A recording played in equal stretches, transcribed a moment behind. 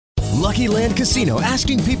Lucky Land Casino,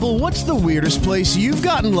 asking people, what's the weirdest place you've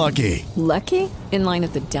gotten lucky? Lucky? In line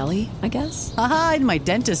at the deli, I guess? Aha, in my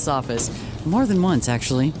dentist's office. More than once,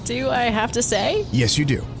 actually. Do I have to say? Yes, you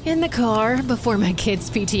do. In the car before my kids'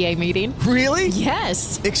 PTA meeting. Really?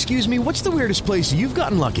 Yes. Excuse me, what's the weirdest place you've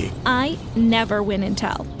gotten lucky? I never win and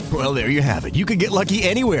tell. Well, there you have it. You can get lucky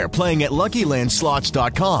anywhere, playing at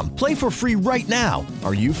LuckyLandSlots.com. Play for free right now.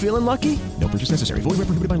 Are you feeling lucky? No purchase necessary. Void where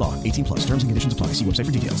prohibited by law. 18 plus. Terms and conditions apply. See website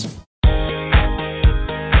for details.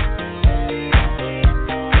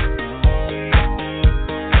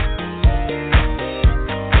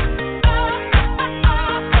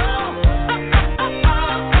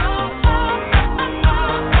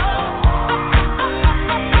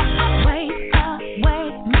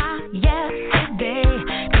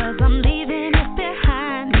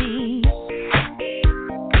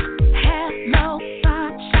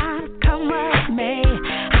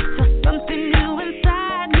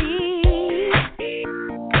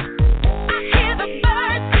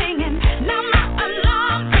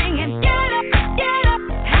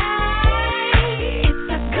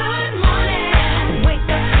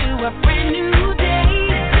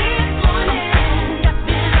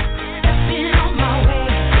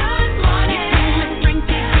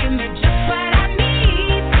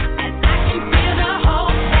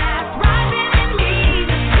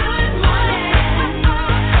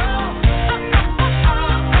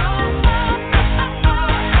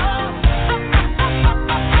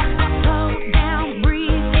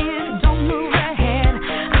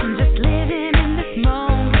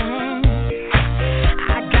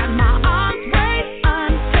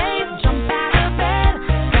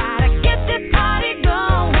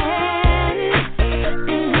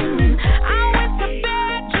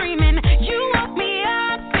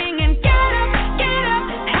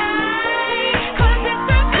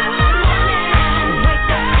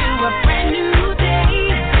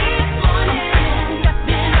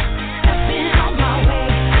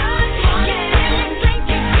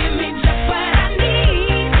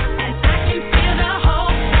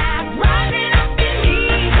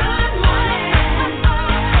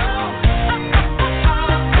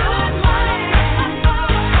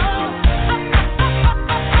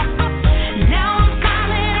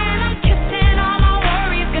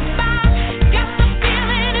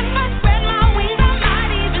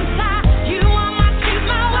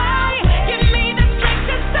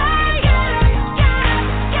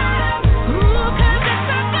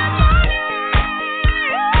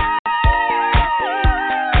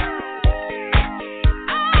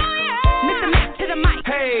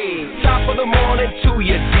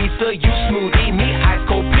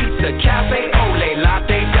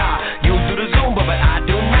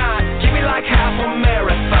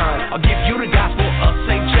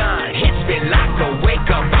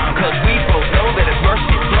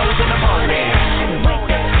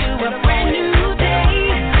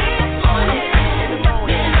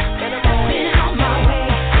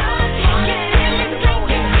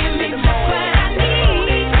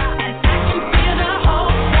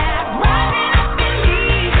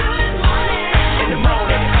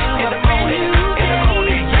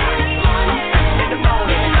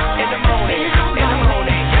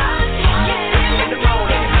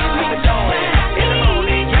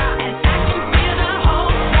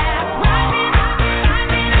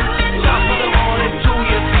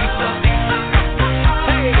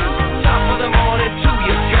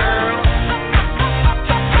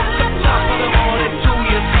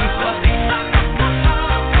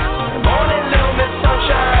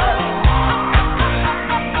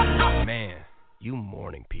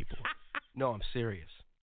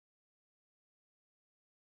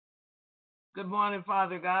 Good morning,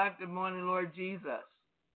 Father God. Good morning, Lord Jesus.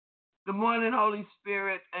 Good morning, Holy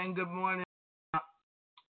Spirit, and good morning,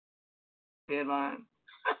 headline.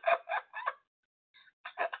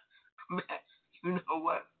 Man, you know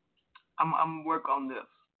what? I'm work on this.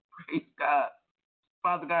 Praise God.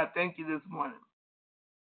 Father God, thank you this morning.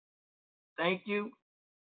 Thank you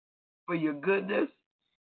for your goodness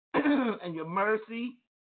and your mercy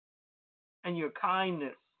and your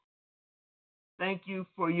kindness. Thank you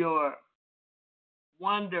for your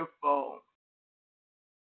wonderful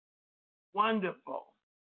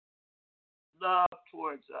love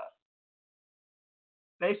towards us.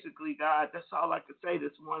 Basically, God, that's all I could say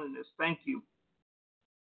this morning is thank you.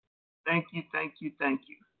 Thank you, thank you, thank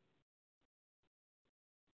you.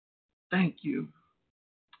 Thank you.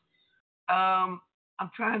 I'm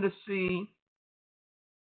trying to see.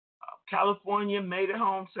 California made it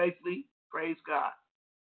home safely. Praise God.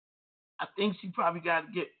 I think she probably got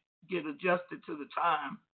to get adjusted to the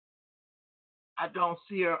time. I don't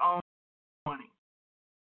see her on morning.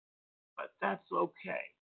 But that's okay.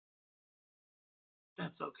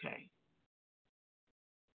 That's okay.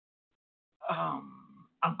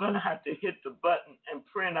 I'm going to have to hit the button and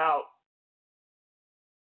print out.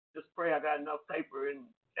 Just pray I got enough paper and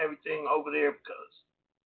everything over there because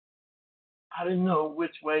I didn't know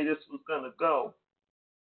which way this was going to go.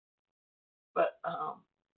 But,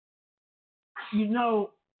 you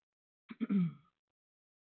know,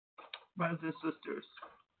 brothers and sisters,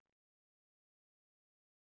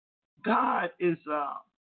 God is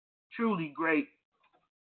truly great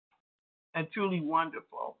and truly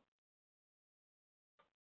wonderful.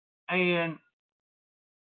 And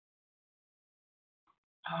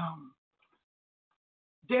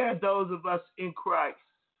there are those of us in Christ,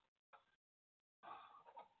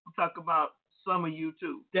 I'm talking about some of you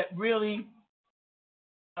too, that really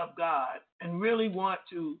love God and really want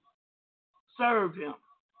to serve Him.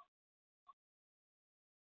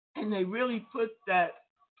 And they really put that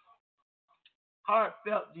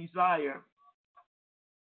heartfelt desire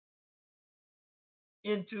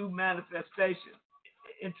into manifestation,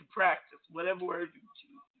 into practice, whatever word you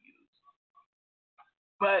choose to use.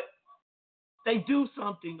 But they do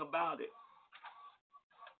something about it.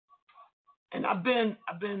 And I've been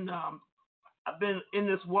in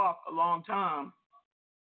this walk a long time,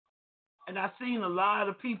 and I've seen a lot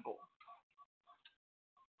of people.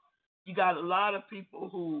 You got a lot of people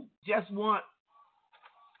who just want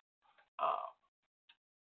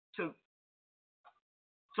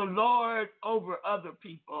to lord over other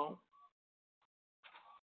people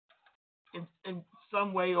in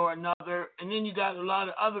some way or another, and then you got a lot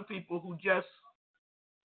of other people who just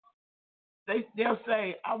they'll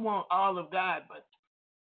say, I want all of God, but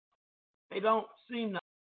they don't seem to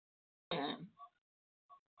understand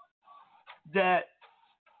that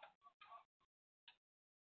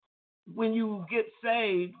when you get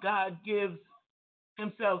saved, God gives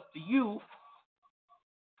Himself to you,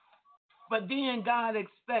 but then God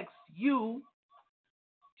expects you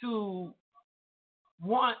to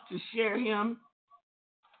want to share Him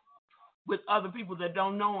with other people that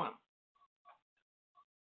don't know Him,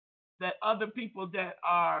 that other people that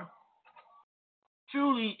are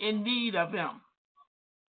truly in need of Him,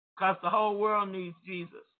 because the whole world needs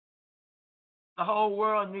Jesus. The whole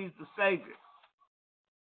world needs the Savior.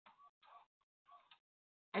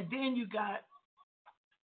 And then you got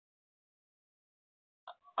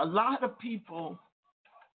a lot of people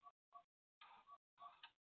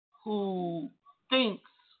who thinks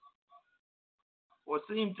or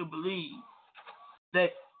seem to believe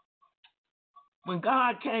that when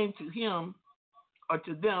God came to him or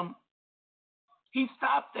to them, He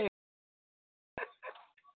stopped there.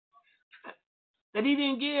 That He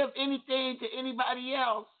didn't give anything to anybody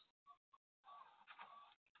else.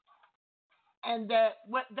 And that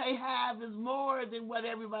what they have is more than what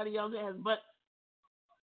everybody else has. But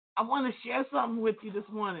I want to share something with you this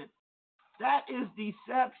morning. That is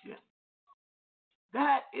deception.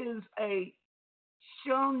 That is a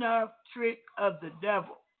sure enough trick of the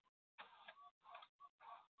devil.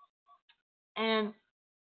 And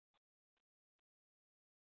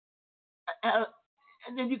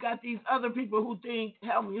then you got these other people who think,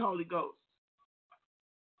 help me, Holy Ghost,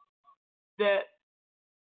 that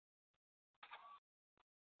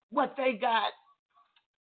what they got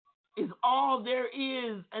is all there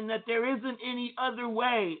is, and that there isn't any other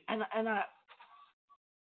way. And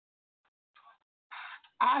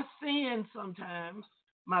I sin sometimes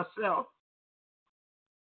myself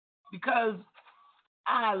because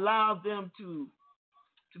I allow them to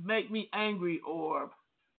make me angry,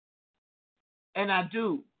 and I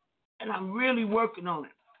do. And I'm really working on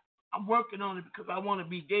it. I'm working on it because I want to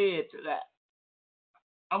be dead to that.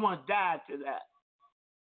 I want to die to that.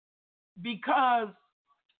 Because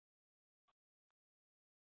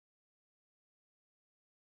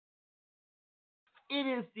it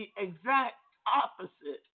is the exact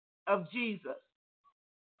opposite of Jesus.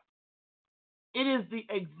 It is the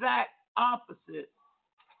exact opposite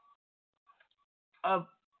of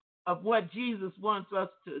what Jesus wants us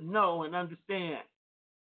to know and understand.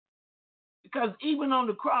 Because even on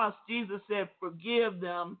the cross, Jesus said, forgive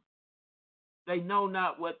them, they know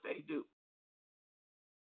not what they do.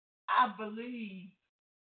 I believe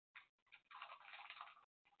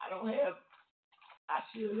I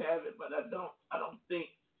should have it, but I don't think.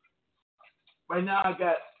 Right now I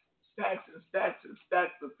got stacks and stacks and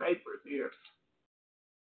stacks of papers here.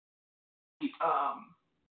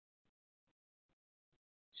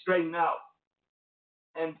 Straightened out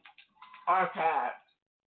and archived,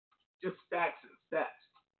 just stacks and stacks.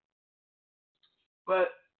 But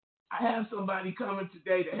I have somebody coming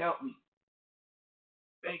today to help me.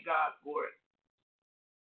 Thank God for it.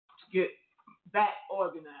 get that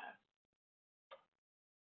organized.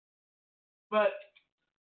 But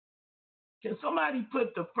can somebody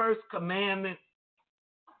put the first commandment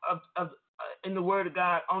of in the Word of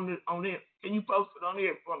God on here? Can you post it on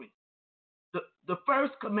here for me? The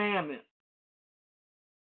first commandment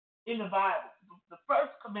in the Bible. The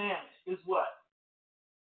first commandment is what?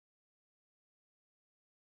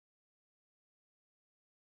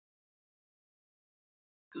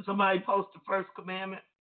 Can somebody post the first commandment?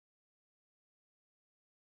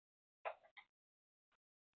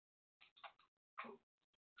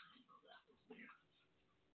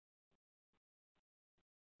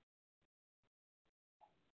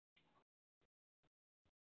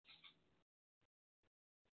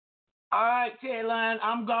 All right, Caroline,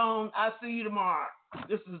 I'm gone. I'll see you tomorrow.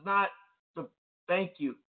 This is not the thank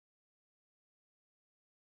you.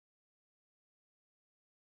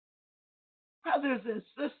 Brothers and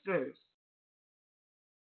sisters,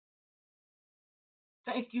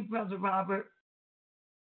 thank you, Brother Robert.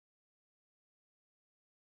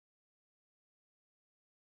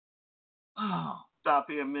 Oh, stop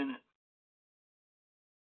here a minute.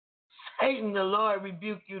 Satan, the Lord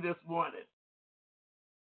rebuke you this morning.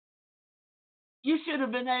 You should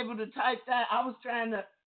have been able to type that. I was trying to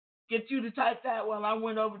get you to type that while I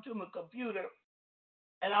went over to my computer,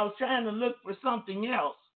 and I was trying to look for something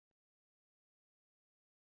else.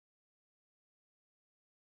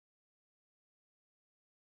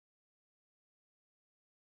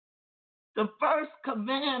 The first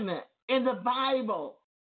commandment in the Bible.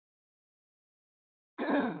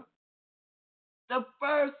 The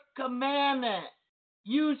first commandment.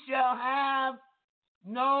 You shall have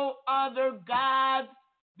no other gods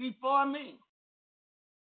before me.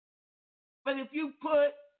 But if you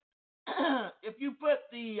put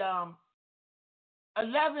the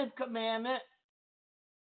 11th commandment,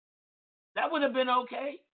 that would have been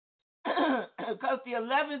okay. Because the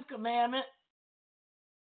 11th commandment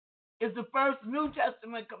is the first New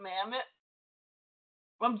Testament commandment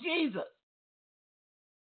from Jesus.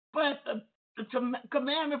 But the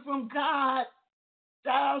commandment from God,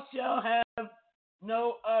 thou shalt have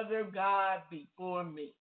no other God before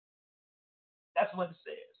me. That's what it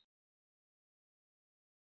says.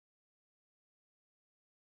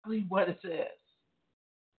 Read what it says.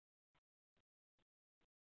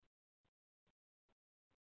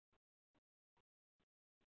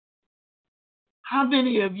 How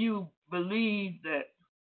many of you believe that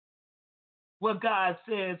what God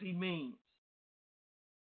says he means?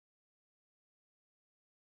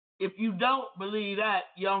 If you don't believe that,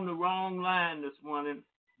 you're on the wrong line this morning.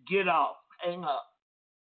 Get off. Hang up.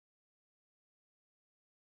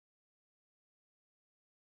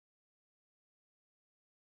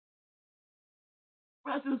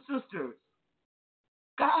 Brothers and sisters,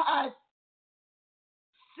 God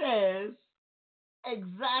says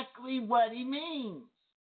exactly what he means.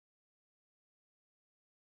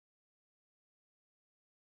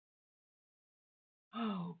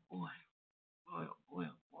 Oh, boy. Boy, oh, boy,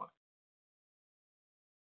 oh, boy.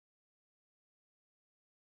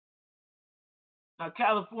 Now,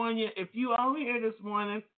 California, if you are here this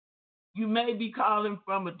morning, you may be calling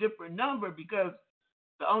from a different number because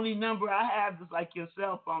the only number I have is like your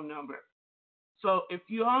cell phone number. So if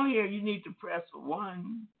you're on here, you need to press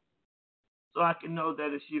 1 so I can know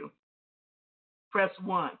that it's you. Press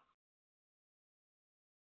 1.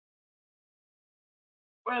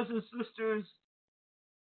 Brothers and sisters,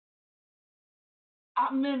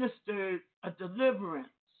 I ministered a deliverance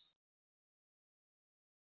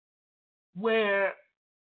where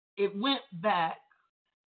it went back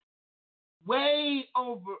way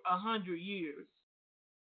over 100 years.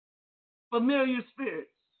 Familiar spirits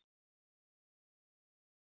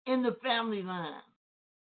in the family line.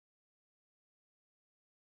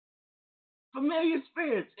 Familiar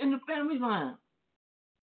spirits in the family line.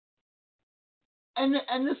 And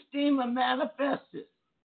this demon manifested.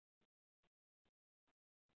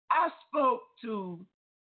 I spoke to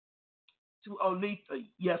Olitha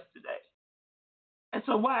yesterday. And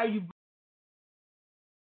so why are you?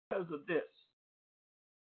 Because of this.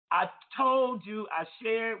 I told you, I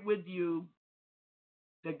shared with you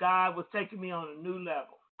that God was taking me on a new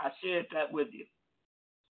level. I shared that with you.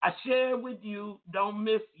 I shared with you, don't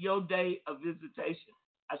miss your day of visitation.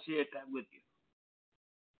 I shared that with you.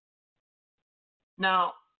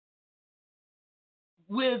 Now,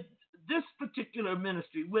 with this particular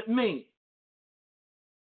ministry, with me,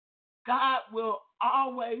 God will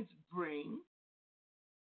always bring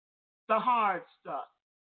the hard stuff.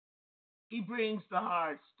 He brings the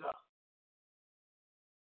hard stuff.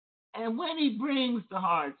 And when he brings the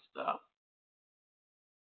hard stuff,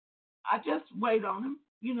 I just wait on him.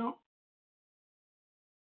 you know.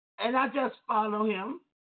 And I just follow him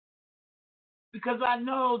because I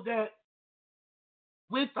know that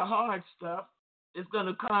with the hard stuff is going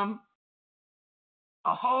to come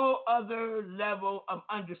a whole other level of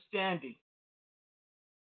understanding.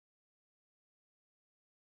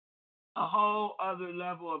 A whole other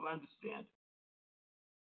level of understanding.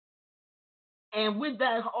 And with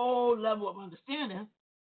that whole level of understanding,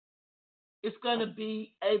 it's going to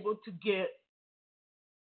be able to get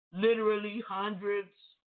literally hundreds,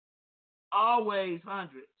 always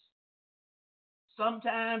hundreds,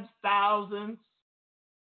 sometimes thousands.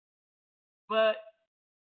 But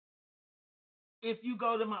if you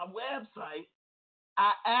go to my website,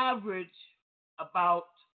 I average about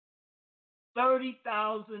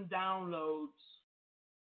 30,000 downloads,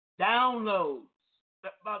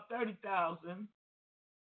 about 30,000,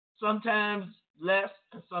 sometimes less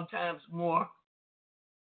and sometimes more.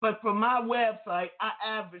 But for my website, I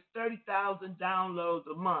average 30,000 downloads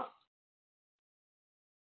a month.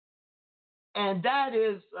 And that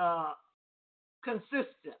is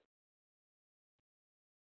consistent.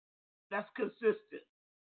 That's consistent.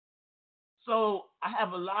 So I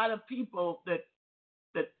have a lot of people that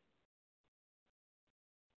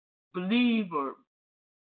believe or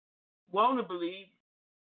want to believe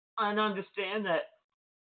and understand that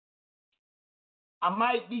I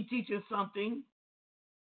might be teaching something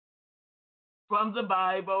from the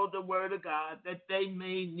Bible, the Word of God, that they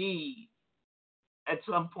may need at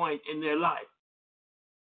some point in their life.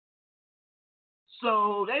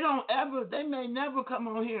 So they may never come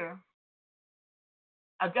on here.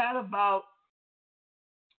 I got about,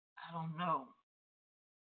 I don't know,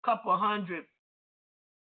 a couple hundred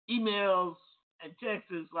emails and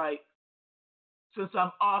texts like since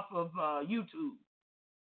I'm off of YouTube.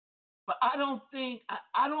 But I don't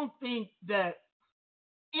think that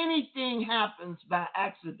anything happens by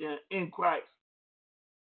accident in Christ.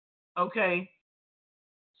 Okay?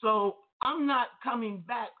 So I'm not coming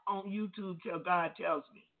back on YouTube till God tells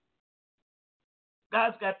me.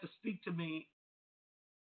 God's got to speak to me.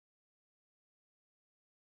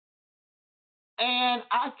 And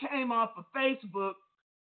I came off of Facebook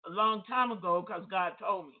a long time ago because God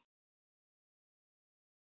told me.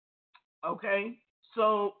 Okay?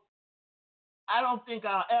 So I don't think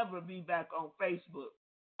I'll ever be back on Facebook.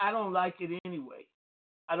 I don't like it anyway.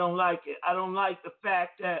 I don't like it. I don't like the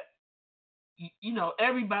fact that, you know,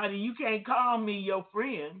 everybody, you can't call me your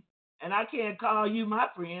friend, and I can't call you my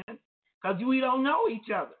friend because we don't know each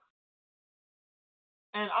other.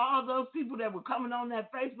 And all those people that were coming on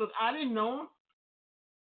that Facebook, I didn't know them,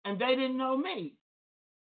 and they didn't know me.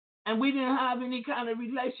 And we didn't have any kind of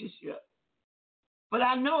relationship. But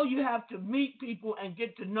I know you have to meet people and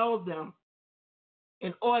get to know them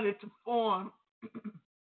in order to form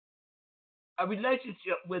a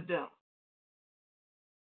relationship with them.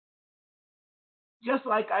 Just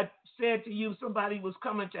like I said to you, somebody was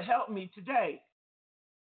coming to help me today.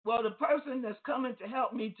 Well, the person that's coming to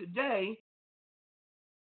help me today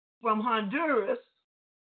from Honduras,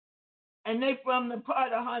 and they from the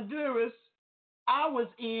part of Honduras I was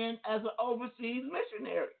in as an overseas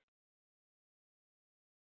missionary.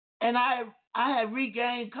 And I have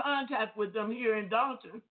regained contact with them here in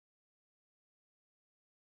Dalton.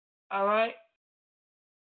 All right.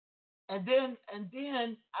 And then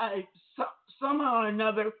I somehow or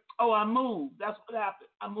another, I moved. That's what happened.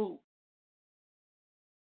 I moved.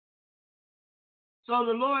 So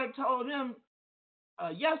the Lord told him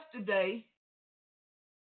yesterday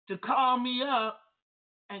to call me up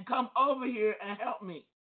and come over here and help me.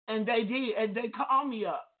 And they did. And they called me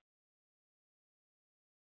up.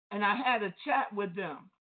 And I had a chat with them.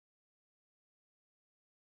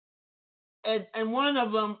 And one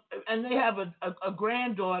of them, and they have a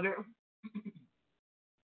granddaughter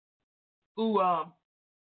who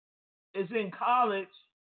is in college,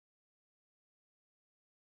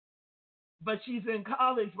 but she's in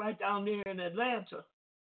college right down there in Atlanta.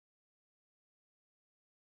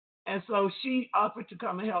 And so she offered to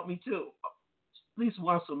come and help me too, at least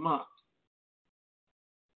once a month.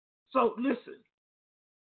 So listen,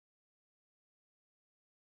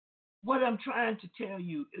 what I'm trying to tell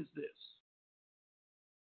you is this.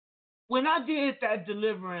 When I did that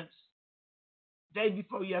deliverance day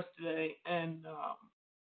before yesterday, and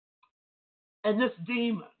this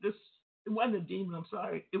demon, it wasn't a demon, I'm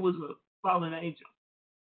sorry, it was a fallen angel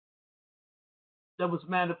that was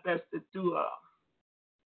manifested through a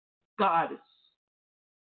goddess.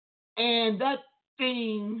 And that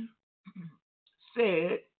thing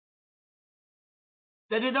said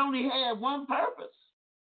that it only had one purpose.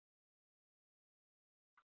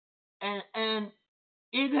 And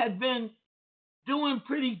it had been doing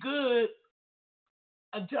pretty good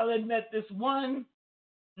until they met this one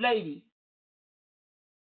lady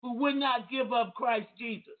who would not give up Christ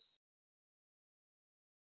Jesus.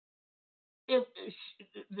 If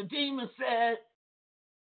the demon said,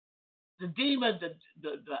 the demon,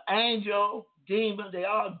 the angel, demon, they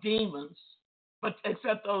all demons, but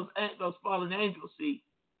except those fallen angels, see,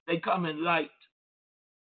 they come in light.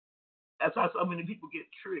 That's how so many people get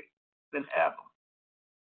tricked and have them.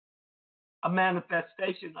 A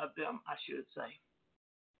manifestation of them, I should say.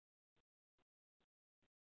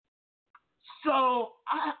 So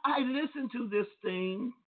I listened to this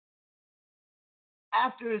thing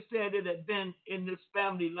after it said it had been in this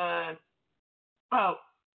family line about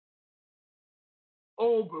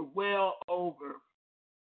well over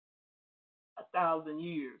 1,000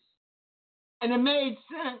 years. And it made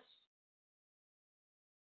sense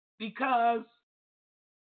because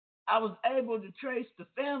I was able to trace the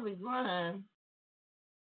family line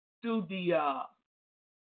through the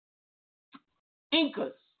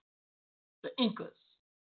Incas,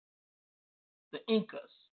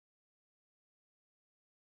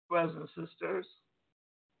 brothers and sisters.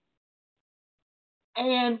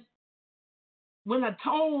 And when I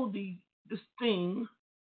told this thing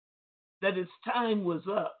that its time was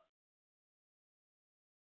up,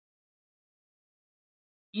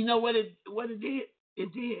 you know what it did?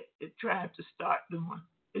 It did. It tried to start doing.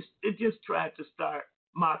 It just tried to start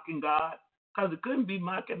mocking God because it couldn't be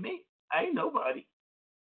mocking me. I ain't nobody.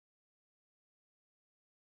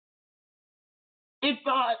 It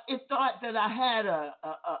thought that I had a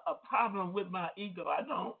problem with my ego. I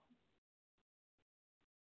don't.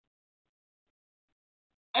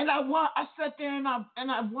 And I sat there and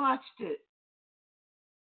I watched it.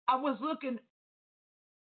 I was looking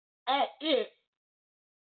at it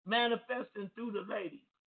manifesting through the lady.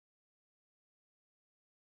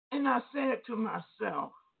 And I said to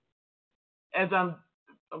myself, as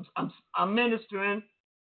I'm ministering,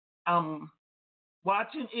 I'm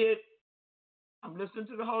watching it, I'm listening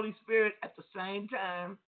to the Holy Spirit at the same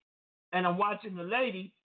time, and I'm watching the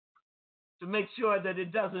lady to make sure that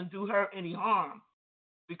it doesn't do her any harm,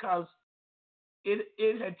 because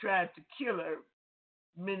it had tried to kill her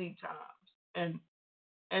many times,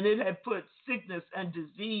 and it had put sickness and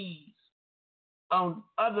disease on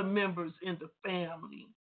other members in the family,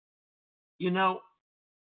 you know.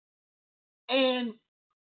 And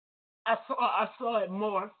I saw it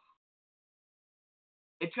morph.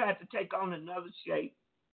 It tried to take on another shape.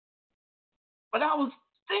 But I was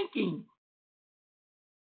thinking,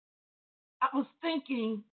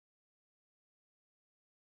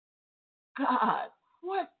 God,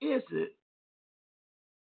 what is it,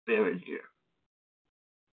 spirit here?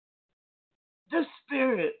 This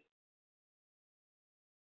spirit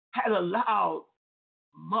had allowed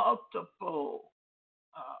multiple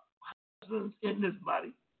husbands in this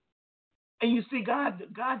body. And you see, God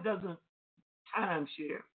doesn't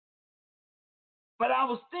timeshare. But I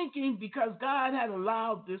was thinking, because God had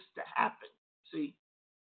allowed this to happen. See,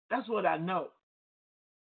 that's what I know.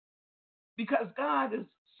 Because God is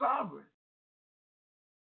sovereign.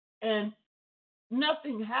 And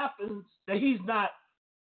nothing happens that he's not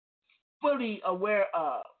fully aware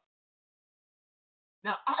of.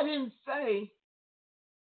 Now, I didn't say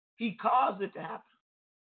he caused it to happen.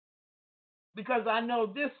 Because I know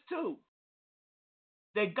this too,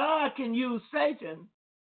 that God can use Satan,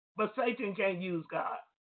 but Satan can't use God.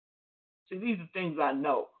 See, these are things I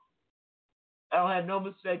know. I don't have no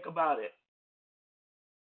mistake about it.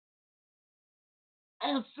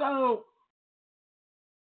 And so,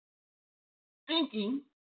 thinking,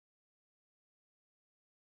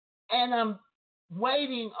 and I'm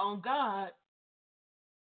waiting on God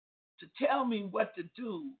to tell me what to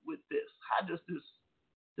do with this. How does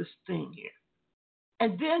this thing here?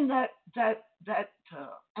 And then that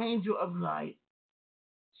angel of light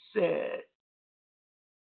said,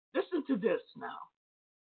 listen to this now.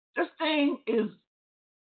 This thing is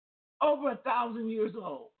over 1,000 years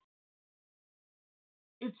old.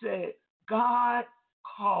 It said, God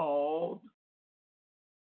called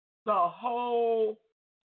the whole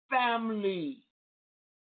family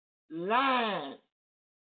line.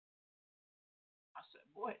 I said,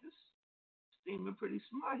 boy, this seeming pretty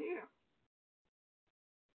smart here.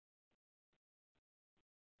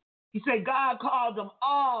 He said, God called them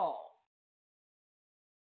all.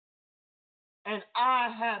 And I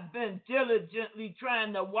have been diligently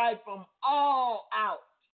trying to wipe them all out.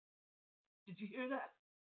 Did you hear that?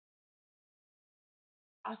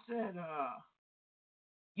 I said,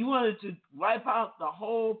 you wanted to wipe out the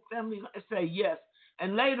whole family? I said, yes.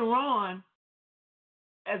 And later on,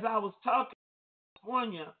 as I was talking to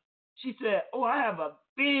California, She said, "Oh, I have a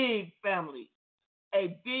big family,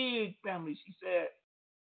 a big family." She said,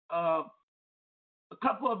 uh, a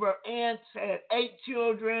couple of her aunts had 8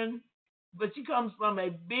 children, but she comes from a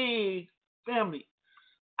big family.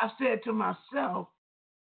 I said to myself,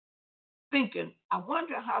 thinking, I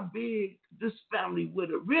wonder how big this family would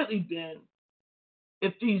have really been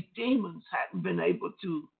if these demons hadn't been able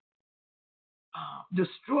to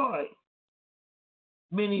destroy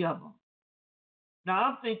many of them. Now,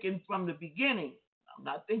 I'm thinking from the beginning. I'm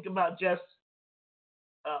not thinking about just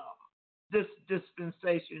this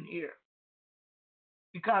dispensation here.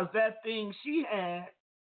 Because that thing she had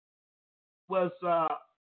was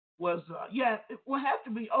yeah, it will have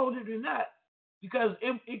to be older than that. Because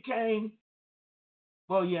it came,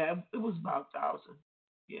 well, yeah, it was about 1,000.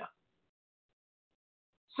 Yeah.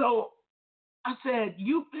 So I said,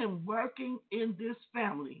 you've been working in this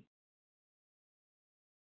family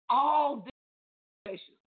all this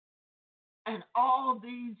and all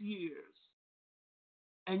these years,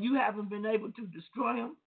 and you haven't been able to destroy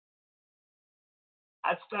them.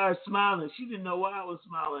 I started smiling. She didn't know why I was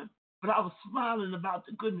smiling, but I was smiling about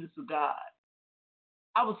the goodness of God.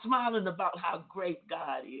 I was smiling about how great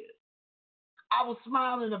God is. I was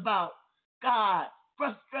smiling about God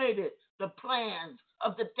frustrated the plans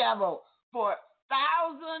of the devil for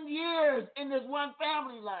 1,000 years in this one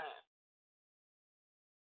family line.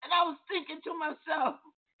 And I was thinking to myself,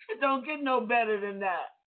 it don't get no better than that.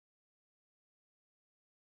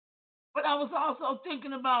 But I was also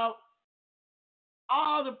thinking about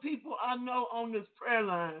all the people I know on this prayer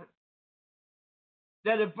line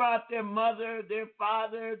that have brought their mother, their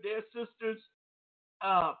father, their sisters,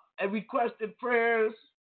 and requested prayers.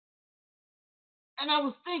 And I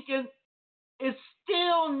was thinking, it's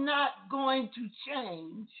still not going to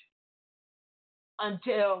change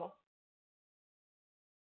until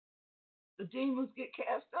the demons get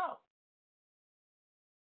cast out.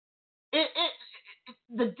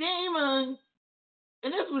 The demon,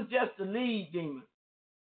 and this was just the lead demon.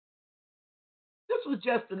 This was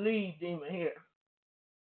just the lead demon here.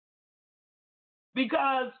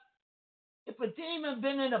 Because if a demon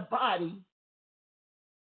been in a body,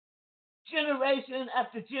 generation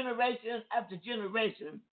after generation after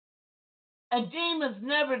generation, and demons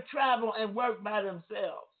never travel and work by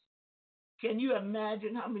themselves, can you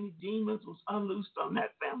imagine how many demons was unloosed on that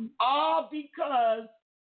family? All because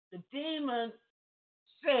the demon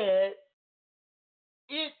said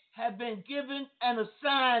it had been given an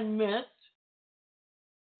assignment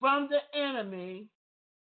from the enemy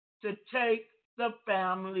to take the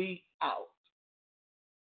family out,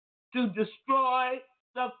 to destroy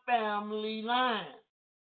the family line.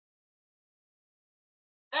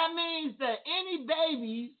 That means that any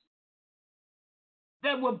babies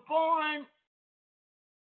that were born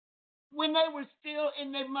when they were still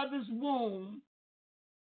in their mother's womb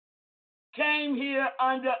came here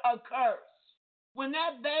under a curse. When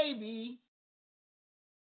that baby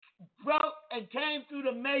broke and came through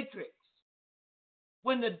the matrix,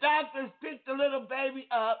 when the doctors picked the little baby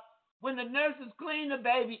up, when the nurses cleaned the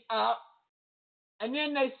baby up, and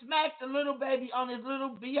then they smacked the little baby on his little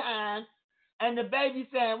behind, and the baby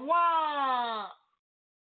saying, "Wah!"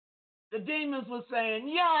 The demons were saying,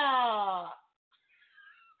 "Yeah."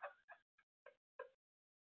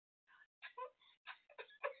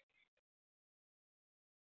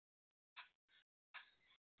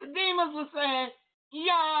 The demons were saying,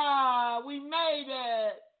 "Yeah, we made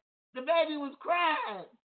it." The baby was crying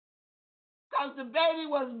because the baby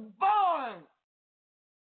was born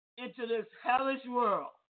into this hellish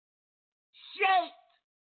world, shaped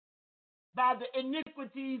by the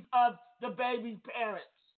iniquities of the baby's parents.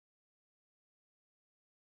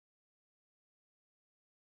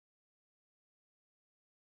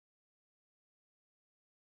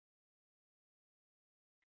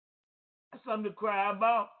 That's something to cry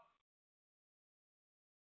about.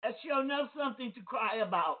 That's sure enough something to cry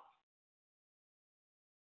about.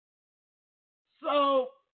 So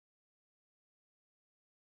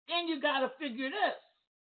then you got to figure this.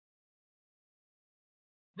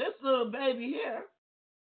 This little baby here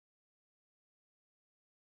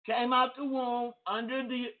came out the womb under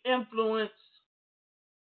the influence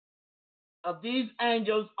of these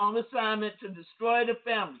angels on assignment to destroy the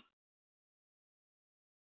family.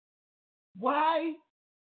 Why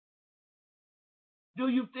do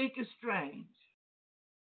you think it's strange?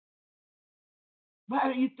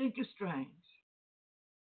 Why do you think it's strange?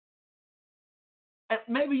 And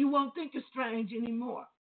maybe you won't think it's strange anymore.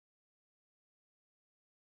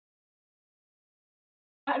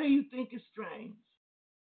 Why do you think it's strange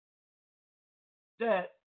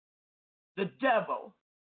that the devil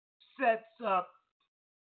sets up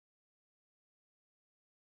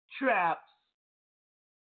traps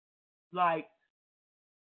like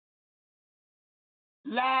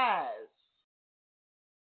lies,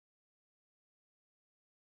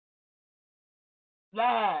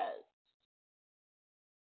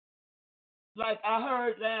 like I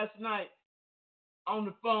heard last night on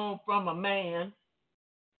the phone from a man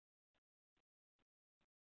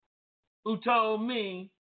who told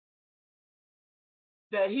me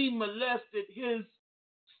that he molested his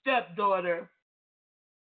stepdaughter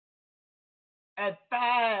at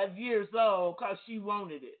 5 years old because she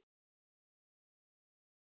wanted it.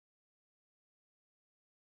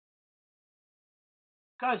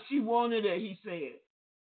 Because she wanted it, he said.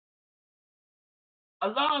 A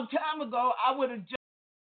long time ago, I would have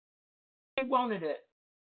just wanted it.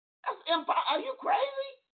 That's are you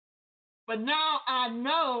crazy? But now I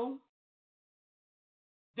know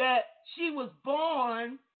that she was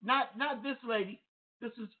born, not this lady.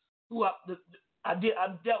 This is who I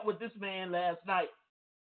dealt with this man last night.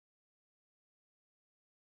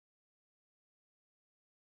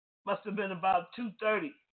 Must have been about 2:30.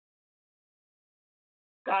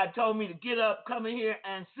 God told me to get up, come in here,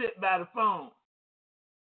 and sit by the phone.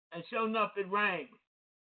 And sure enough, it rang.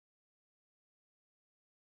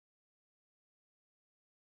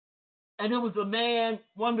 And it was a man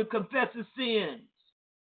wanting to confess his sins.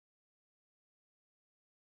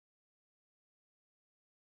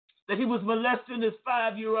 That he was molesting his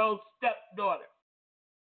 5-year-old stepdaughter.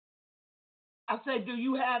 I said, do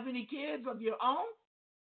you have any kids of your own?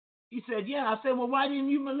 He said, yeah. I said, well, why didn't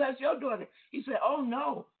you molest your daughter? He said, oh,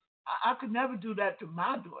 no, I could never do that to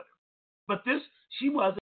my daughter. But she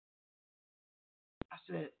wasn't. I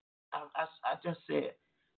said, I just said,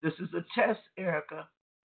 this is a test, Erica.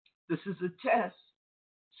 This is a test.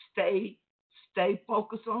 Stay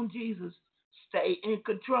focused on Jesus. Stay in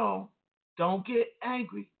control. Don't get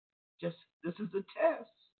angry. This is a test.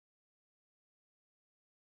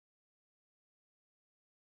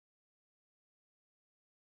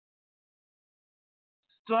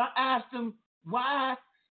 So I asked him, why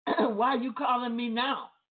are you calling me now?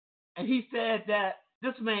 And he said that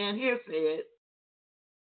this man here said,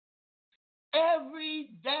 every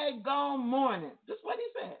daggone morning, this is what he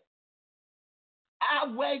said,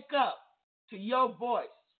 I wake up to your voice.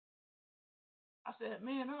 I said,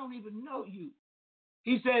 man, I don't even know you.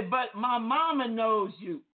 He said, but my mama knows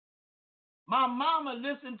you. My mama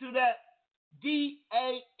listened to that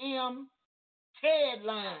DAM Ted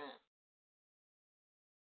line.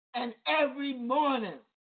 And every morning,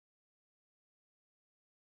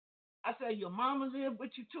 I said, your mama live with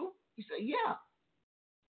you too? He said, yeah.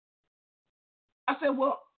 I said,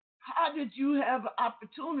 well, how did you have an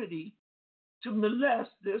opportunity to molest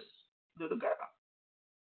this little girl?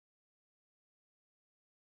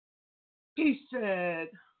 He said,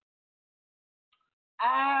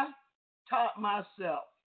 I taught myself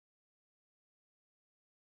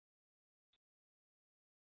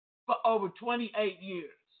for over 28 years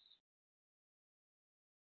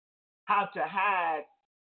how to hide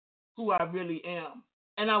who I really am.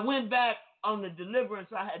 And I went back on the deliverance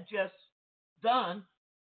I had just done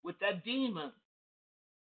with that demon.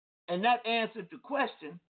 And that answered the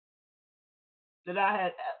question that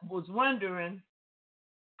I was wondering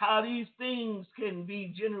how these things can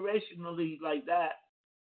be generationally like that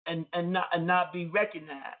and not be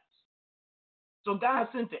recognized. So God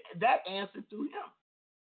sent that answer through him.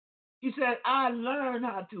 He said, I learned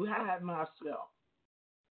how to hide myself.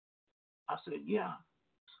 I said, yeah.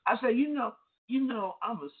 I said, you know,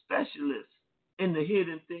 I'm a specialist in the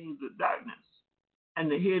hidden things of darkness and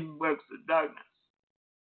the hidden works of darkness.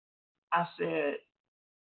 I said,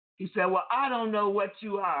 he said, well, I don't know what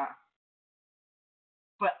you are,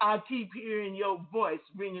 but I keep hearing your voice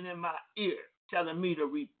ringing in my ear, telling me to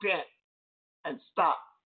repent and stop.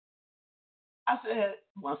 I said,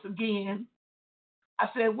 once again, I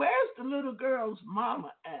said, where's the little girl's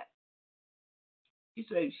mama at? He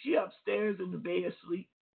said, she upstairs in the bed asleep.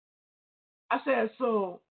 I said,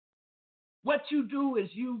 so what you do is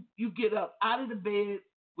you get up out of the bed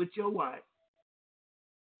with your wife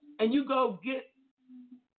and you go get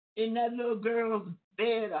in that little girl's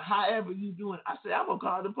bed or however you doing. I said, I'm going to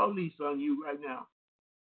call the police on you right now.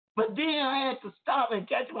 But then I had to stop and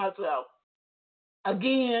catch myself.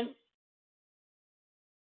 Again,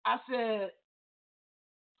 I said,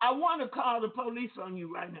 I want to call the police on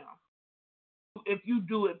you right now if you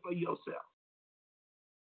do it for yourself.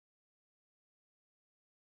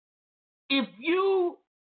 If you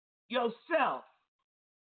yourself,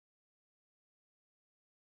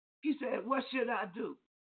 he said, what should I do?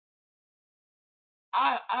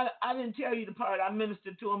 I didn't tell you the part. I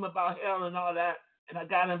ministered to him about hell and all that, and I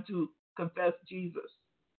got him to confess Jesus.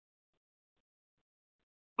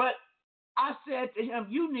 But I said to him,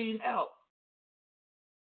 you need help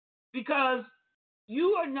because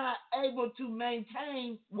you are not able to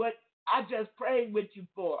maintain what I just prayed with you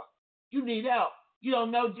for. You need help. You don't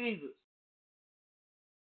know Jesus.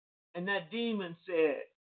 And that demon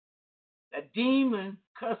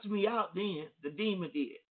cussed me out then, the demon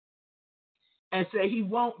did, and said he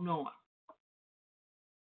won't know him.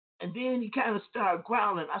 And then he kind of started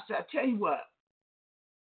growling. I said, I tell you what,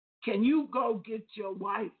 can you go get your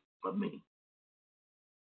wife for me?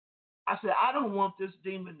 I said, I don't want this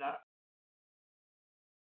demon to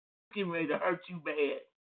get ready to hurt you bad.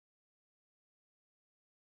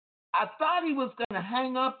 I thought he was going to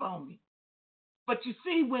hang up on me. But you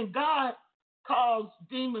see, when God calls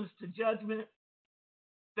demons to judgment,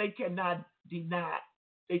 they cannot deny.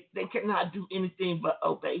 They cannot do anything but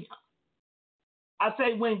obey him. I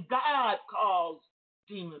say when God calls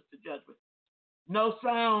demons to judgment, no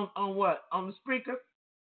sound on what? On the speaker?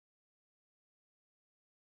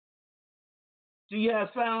 Do you have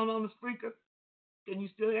sound on the speaker? Can you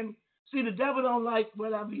still hear me? See, the devil don't like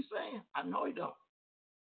what I be saying. I know he don't.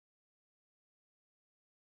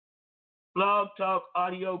 Blog Talk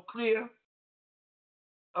Audio clear.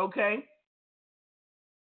 Okay?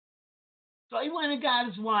 So he went and got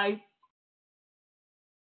his wife.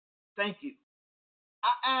 Thank you.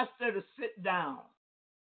 I asked her to sit down,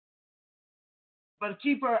 but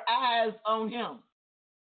keep her eyes on him.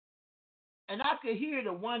 And I could hear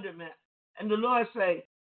the wonderment. And the Lord say,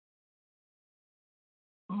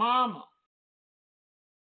 Mama.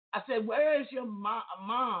 I said, where is your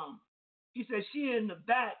mom? He said, she in the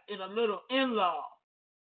back in a little in-law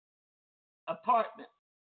apartment.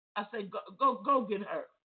 I said, go get her.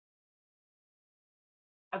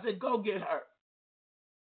 I said, go get her.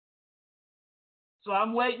 So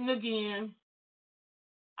I'm waiting again.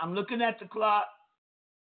 I'm looking at the clock.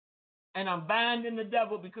 And I'm binding the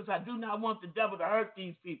devil because I do not want the devil to hurt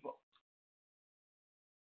these people.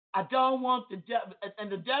 I don't want the devil,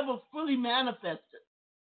 and the devil fully manifested.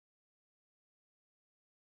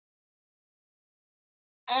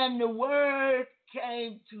 And the word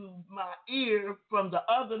came to my ear from the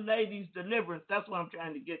other lady's deliverance. That's what I'm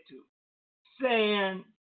trying to get to. Saying,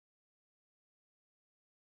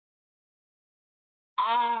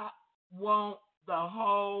 I want the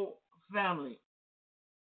whole family.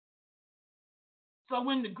 So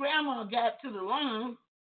when the grandma got to the line,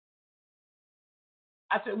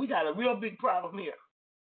 I said, we got a real big problem here.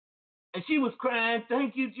 And she was crying,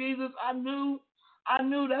 thank you, Jesus. I knew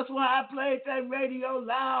that's why I played that radio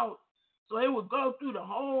loud. So it would go through the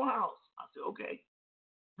whole house. I said, okay,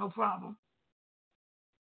 no problem.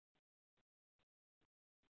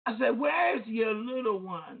 I said, where's your little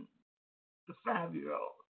one, the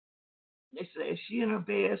 5-year-old? They said, she in her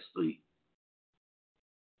bed asleep.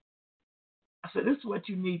 I said, this is what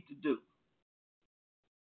you need to do.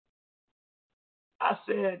 I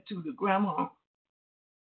said to the grandma,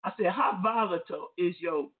 I said, how volatile is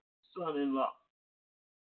your son-in-law?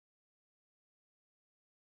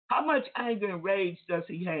 How much anger and rage does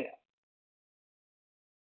he have?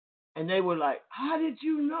 And they were like, how did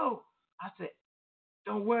you know? I said,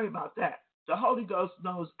 don't worry about that. The Holy Ghost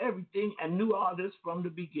knows everything and knew all this from the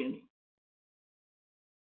beginning.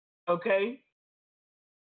 Okay?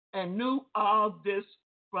 And knew all this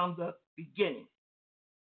from the beginning.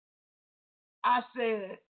 I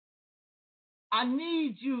said, I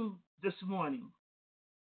need you this morning.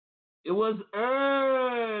 It was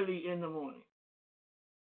early in the morning.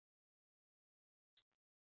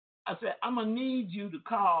 I said, I'm going to need you to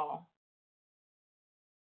call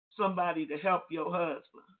somebody to help your husband.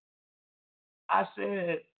 I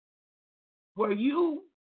said, were you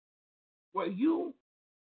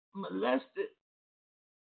molested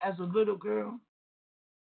as a little girl?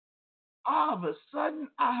 All of a sudden,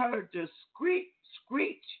 I heard this screech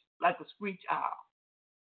like a screech owl.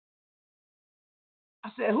 I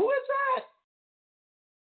said, who is that?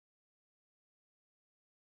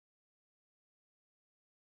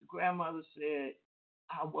 The grandmother said,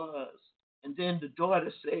 I was. And then the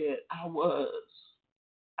daughter said, I was.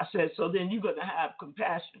 I said, so then you're going to have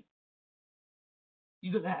compassion.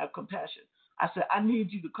 You're going to have compassion. I said, I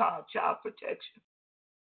need you to call child protection.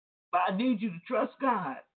 But I need you to trust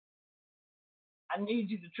God. I need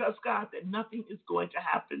you to trust God that nothing is going to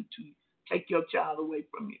happen to take your child away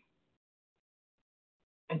from you.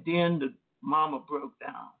 And then the mama broke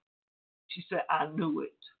down. She said, I knew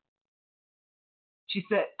it. She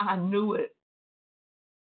said, I knew it.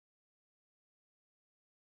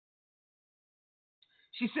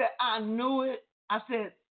 She said, I knew it. I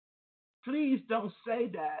said, please don't say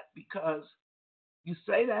that because you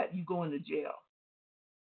say that, you go into jail.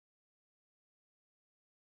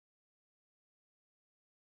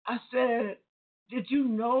 I said, did you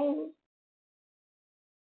know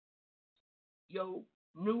your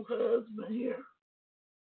new husband here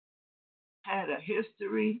had a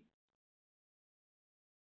history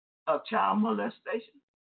of child molestation?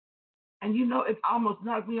 And you know, it almost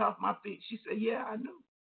knocked me off my feet. She said, yeah, I knew.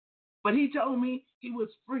 But he told me he was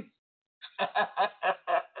free.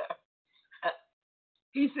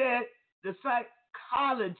 He said the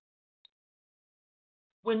psychologist,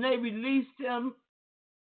 when they released him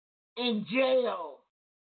in jail,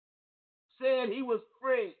 said he was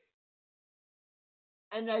free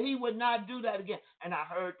and that he would not do that again. And I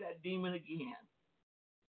heard that demon again.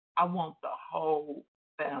 I want the whole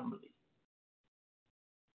family.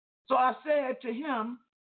 So I said to him,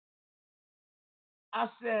 I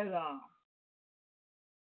said,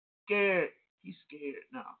 scared. He's scared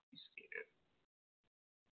now. He's scared.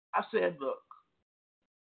 I said, look,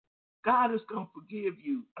 God is going to forgive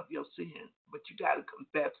you of your sin, but you got to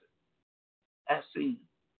confess it as sin.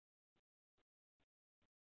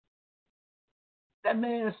 That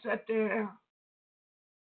man sat there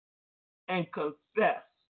and confessed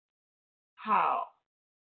how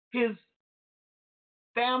his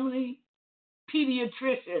family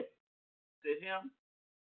pediatrician did him.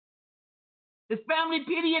 His family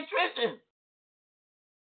pediatrician.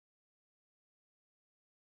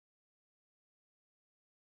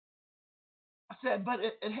 I said, but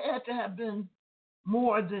it had to have been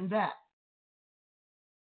more than that.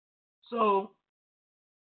 So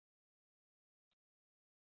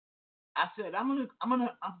I said, I'm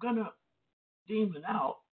gonna demon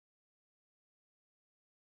out,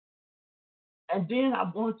 and then I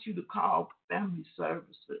want you to call family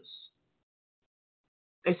services.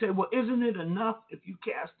 They said, well, isn't it enough if you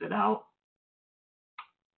cast it out?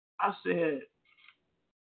 I said,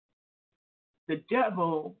 the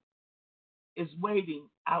devil is waiting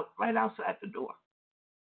right outside the door.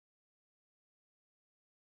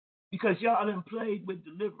 Because y'all done played with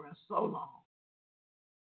deliverance so long.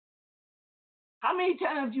 How many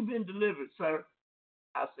times you been delivered, sir?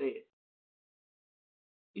 I said.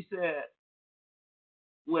 He said,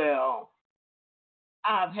 well,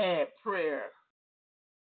 I've had prayer,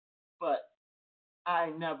 but I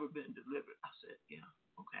ain't never been delivered. I said, yeah,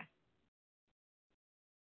 okay.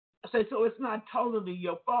 I said, so it's not totally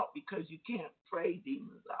your fault because you can't pray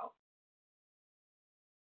demons out.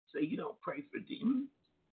 So you don't pray for demons.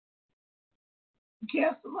 You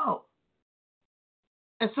cast them out.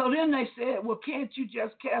 And so then they said, well, can't you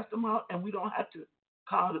just cast them out and we don't have to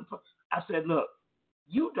call them? I said, look,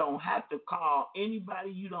 you don't have to call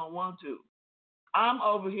anybody you don't want to. I'm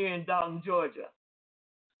over here in Dalton, Georgia.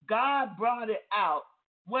 God brought it out.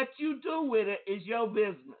 What you do with it is your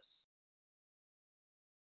business.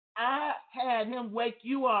 I had him wake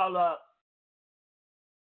you all up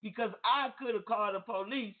because I could have called the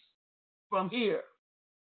police from here.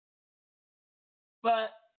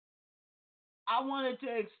 But I wanted to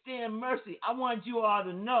extend mercy. I wanted you all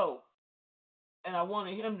to know. And I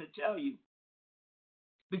wanted him to tell you.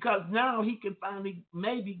 Because now he can finally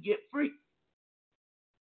maybe get free.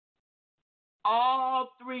 All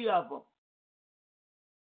three of them.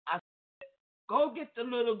 I said, go get the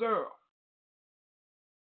little girl.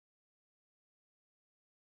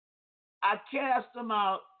 I cast them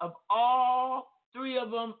out of all three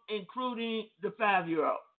of them, including the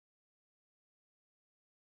 5-year-old.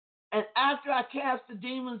 And after I cast the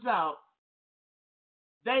demons out,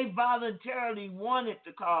 they voluntarily wanted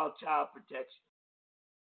to call child protection.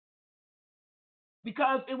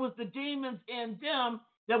 Because it was the demons in them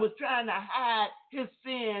that was trying to hide his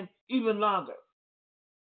sin even longer.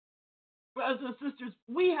 Brothers and sisters,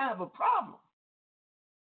 we have a problem.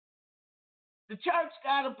 The church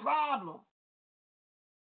got a problem.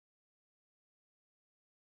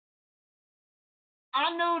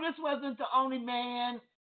 I knew this wasn't the only man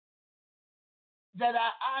that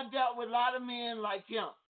I dealt with a lot of men like him.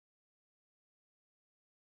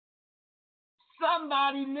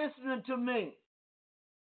 Somebody listening to me.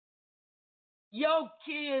 Your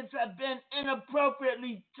kids have been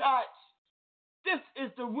inappropriately touched. This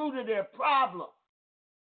is the root of their problem.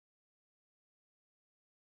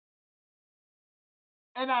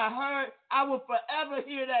 And I will forever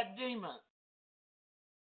hear that demon.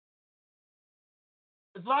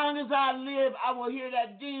 As long as I live, I will hear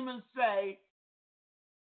that demon say,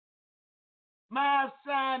 my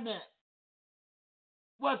assignment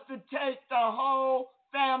was to take the whole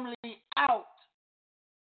family out.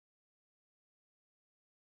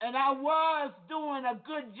 And I was doing a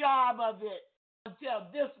good job of it until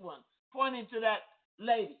this one, pointing to that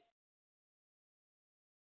lady.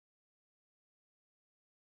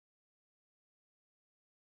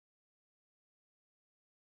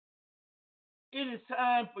 It is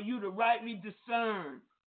time for you to rightly discern,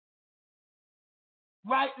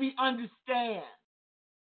 rightly understand.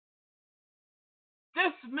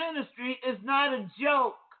 This ministry is not a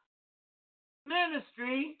joke.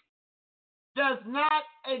 Ministry does not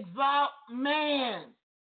exalt man.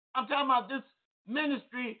 I'm talking about this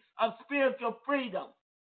ministry of spiritual freedom,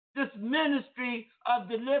 this ministry of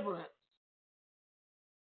deliverance.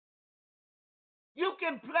 You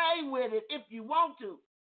can play with it if you want to,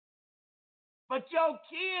 but your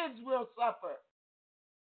kids will suffer,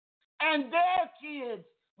 and their kids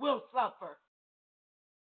will suffer.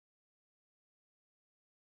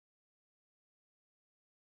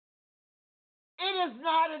 It is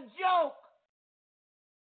not a joke.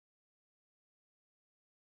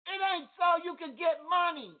 It ain't so you can get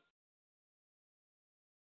money.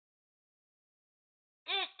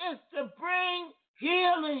 It is to bring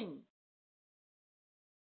healing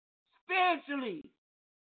spiritually,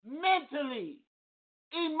 mentally,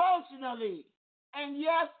 emotionally, and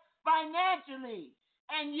yes, financially,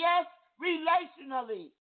 and yes,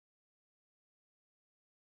 relationally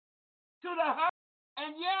to the hurt.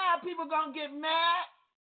 And yeah, people gonna get mad,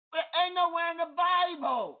 but ain't nowhere in the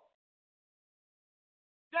Bible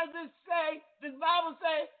does it say, the Bible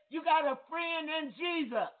say you got a friend in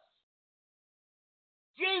Jesus.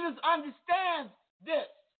 Jesus understands this.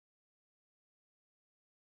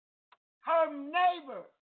 Her neighbor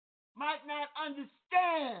might not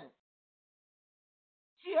understand.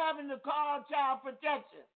 She having to call child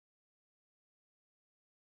protection.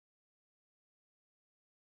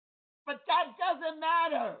 But that doesn't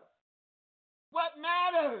matter. What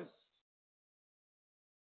matters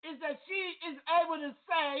is that she is able to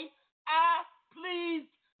say, I pleased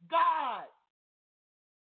God.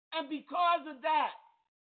 And because of that,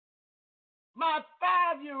 my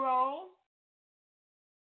 5-year-old,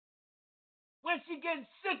 when she gets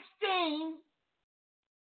 16,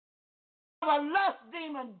 a lust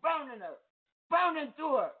demon burning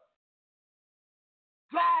through her,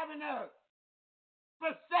 driving her for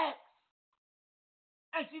sex,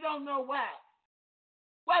 and she don't know why.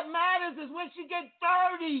 What matters is when she gets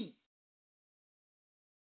 30,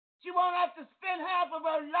 she won't have to spend half of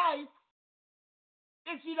her life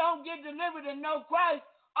if she don't get delivered and know Christ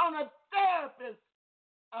on a therapist,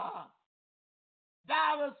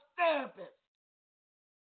 dollar therapist,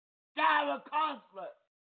 dollar counselor.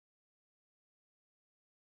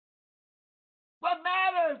 What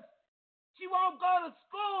matters, she won't go to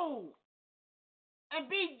school and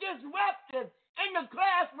be disruptive in the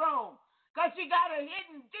classroom because she got a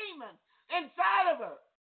hidden demon inside of her.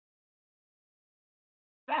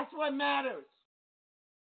 That's what matters.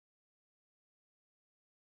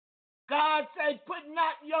 God said, put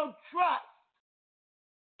not your trust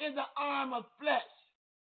in the arm of flesh.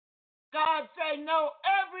 God said, know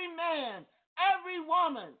every man, every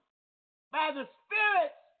woman by the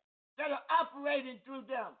spirits that are operating through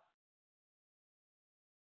them.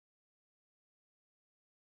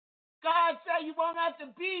 God said you won't have to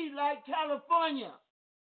be like California.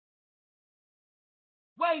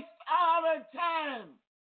 Waste all her time,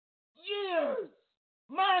 years,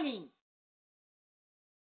 money,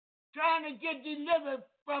 trying to get delivered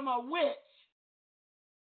from a witch.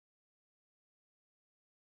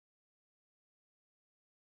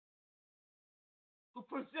 Who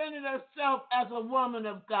presented herself as a woman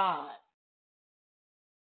of God.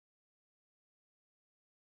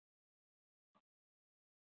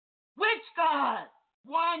 Which God?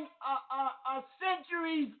 One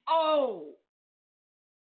centuries old.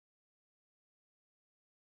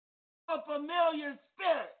 A familiar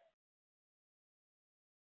spirit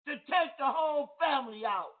to take the whole family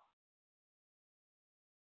out.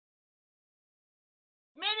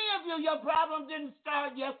 Many of you, your problem didn't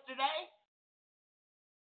start yesterday.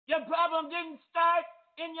 Your problem didn't start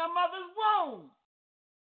in your mother's womb.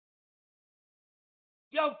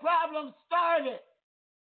 Your problem started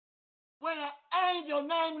when an angel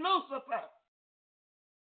named Lucifer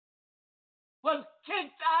was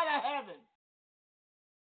kicked out of heaven.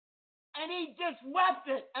 And he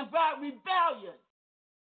disrupted and brought rebellion.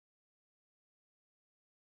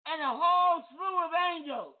 And a whole slew of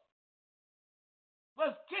angels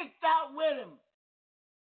was kicked out with him.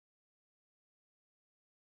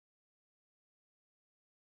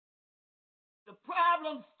 The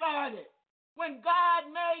problem started when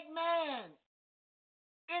God made man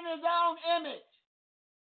in his own image,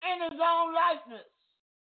 in his own likeness.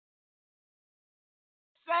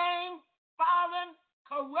 Same fallen,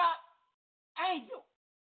 corrupt angel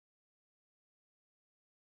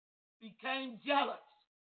became jealous.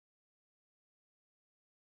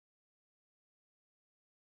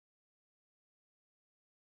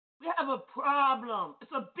 We have a problem.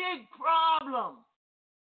 It's a big problem.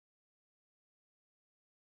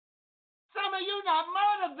 Some of you not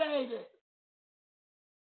motivated.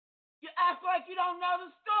 You act like you don't know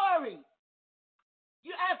the story.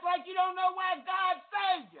 You act like you don't know why God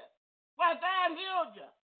saved you, why God healed you,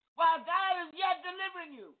 why God is yet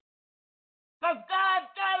delivering you. Because God's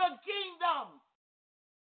got a kingdom.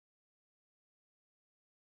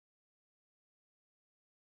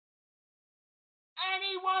 And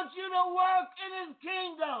he wants you to work in his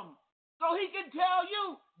kingdom. So he can tell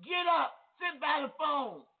you, get up, sit by the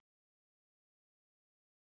phone.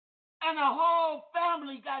 And the whole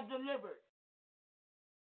family got delivered.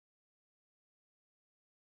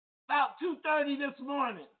 About 2:30 this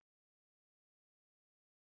morning.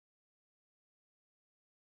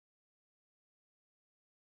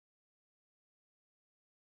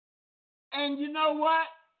 And you know what?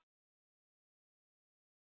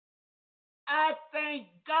 I thank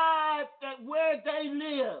God that where they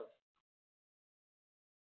live,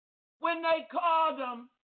 when they called them,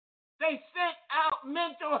 they sent out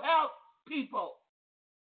mental health people,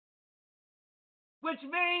 which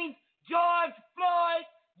means George Floyd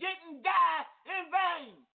didn't die in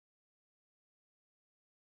vain.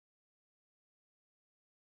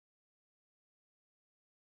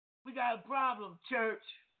 We got a problem, church.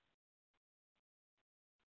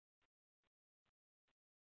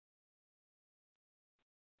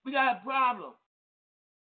 We got a problem.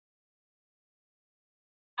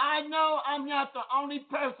 I know I'm not the only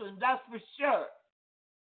person, that's for sure,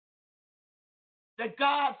 that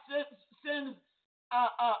God sends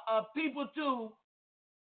people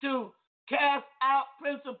to cast out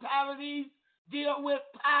principalities, deal with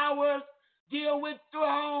powers, deal with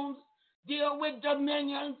thrones, deal with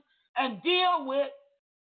dominions, and deal with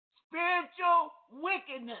spiritual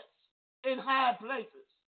wickedness in high places.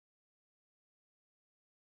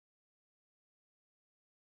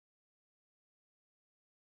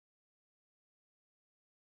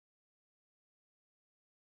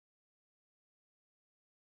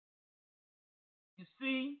 You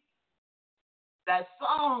see, that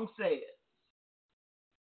song says,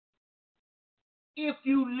 if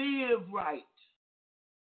you live right,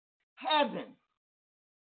 heaven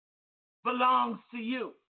belongs to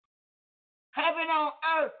you. Heaven on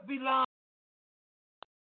earth belongs.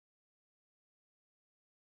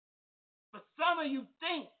 But some of you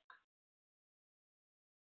think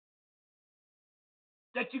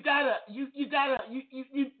that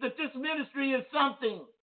that this ministry is something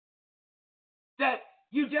that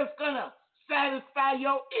you just gonna satisfy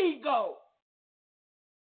your ego.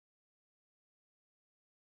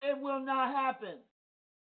 It will not happen.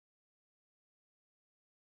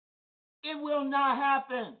 It will not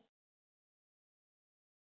happen.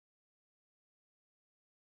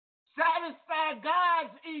 Satisfy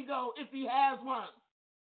God's ego if he has one.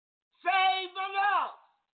 Save the lost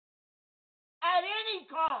at any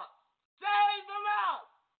cost. Save the lost.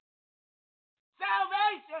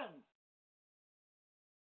 Salvation.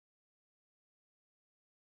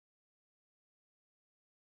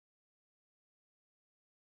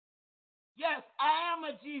 Yes, I am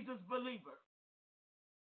a Jesus believer.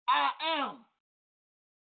 I am.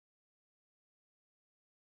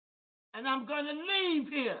 And I'm going to leave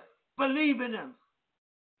here believing him.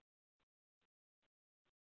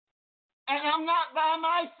 And I'm not by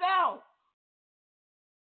myself.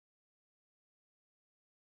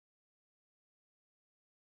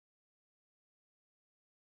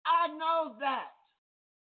 I know that.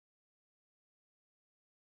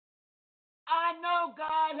 I know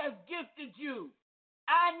God has gifted you.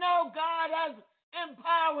 I know God has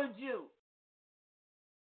empowered you.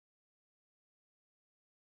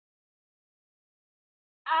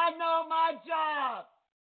 I know my job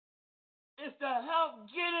is to help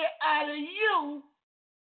get it out of you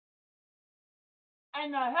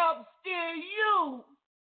and to help steer you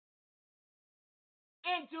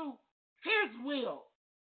into his will,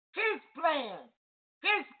 his plan,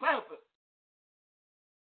 his purpose.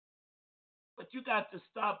 But you got to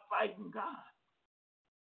stop fighting God.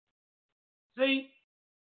 See?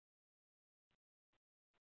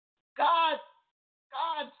 God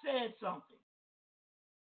said something.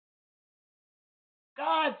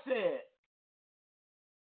 God said,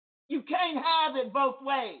 you can't have it both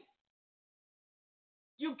ways.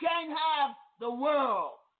 You can't have the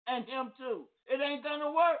world and him too. It ain't going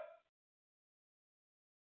to work.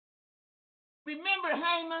 Remember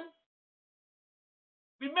Haman?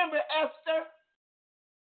 Remember Esther?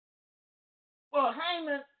 Well,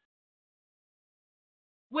 Haman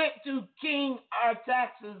went to King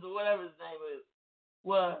Artaxerxes, or whatever his name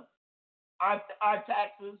was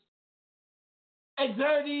Artaxerxes,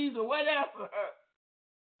 Xerxes or whatever.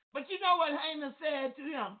 But you know what Haman said to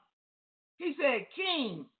him? He said,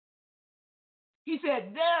 King, he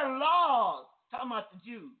said, their laws, talking about the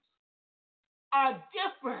Jews, are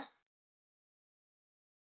different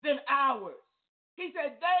than ours. He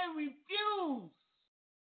said they refuse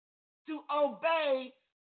to obey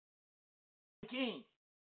the king.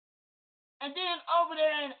 And then over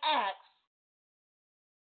there in Acts,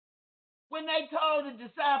 when they told the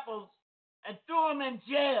disciples and threw them in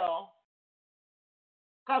jail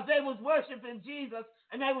because they was worshiping Jesus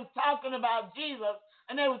and they was talking about Jesus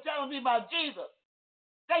and they was telling me about Jesus,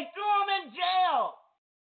 they threw them in jail.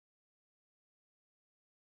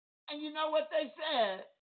 And you know what they said?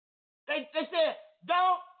 They said,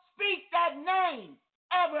 don't speak that name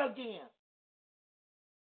ever again.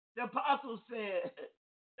 The apostles said,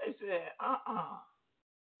 they said,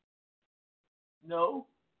 no,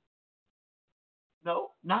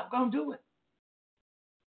 not going to do it.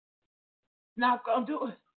 Not going to do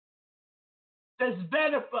it. It's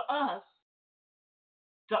better for us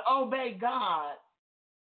to obey God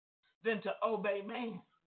than to obey man.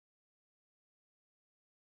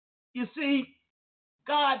 You see,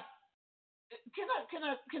 God,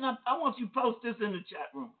 I want you to post this in the chat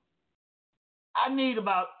room. I need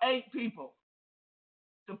about 8 people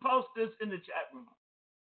to post this in the chat room.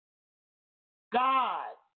 God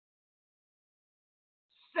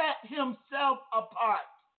set himself apart.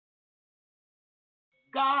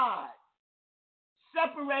 God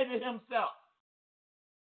separated himself.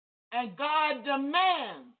 And God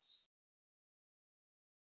demands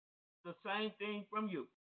the same thing from you.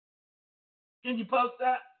 Can you post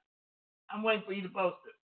that? I'm waiting for you to post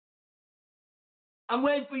it. I'm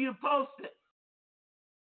waiting for you to post it.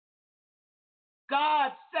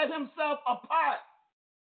 God set himself apart.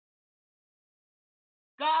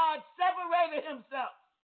 God separated himself.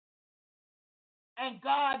 And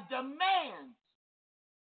God demands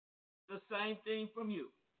the same thing from you.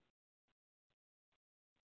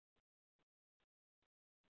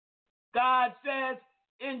 God says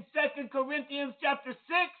in 2 Corinthians chapter 6,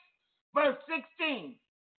 verse 16,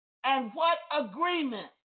 and what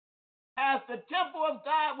agreement has the temple of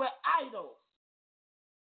God with idols?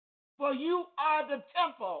 For you are the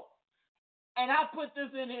temple, and I put this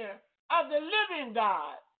in here, of the living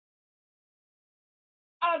God.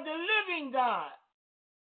 Of the living God.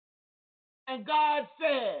 And God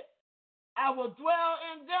said, I will dwell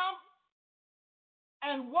in them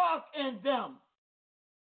and walk in them,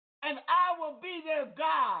 and I will be their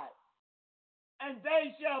God, and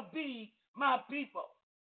they shall be my people.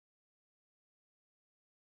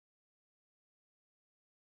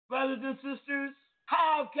 Brothers and sisters,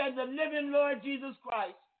 how can the living Lord Jesus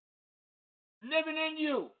Christ, living in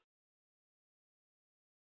you,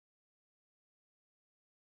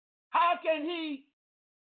 how can he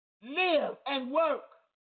live and work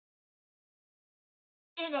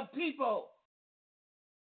in a people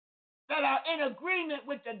that are in agreement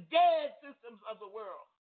with the dead systems of the world?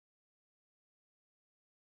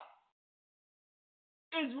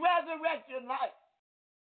 Is resurrection life.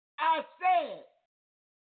 I said,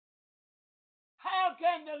 how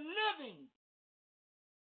can the living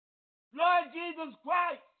Lord Jesus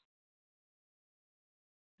Christ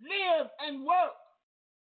live and work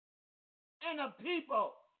in a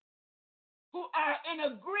people who are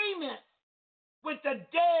in agreement with the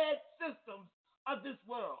dead systems of this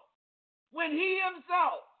world when he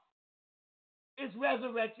himself is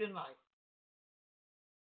resurrection life?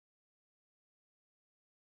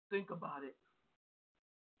 Think about it.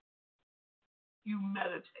 You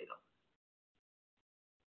meditate on it.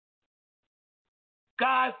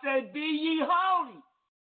 God said, be ye holy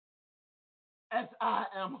as I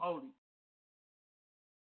am holy.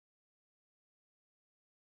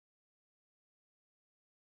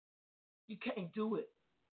 You can't do it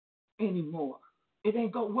anymore. It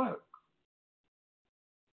ain't going to work.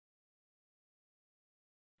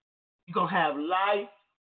 You're going to have life,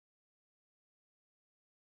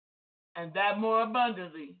 and that more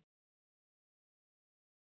abundantly,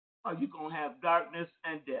 or you're going to have darkness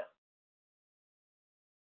and death.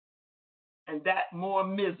 And that more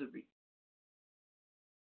misery.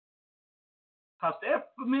 Because they're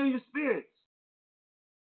familiar spirits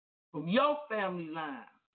from your family line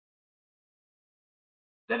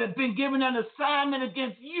that have been given an assignment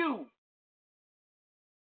against you.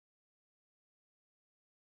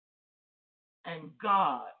 And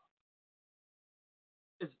God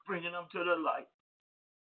is bringing them to the light.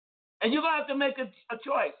 And you're going to have to make a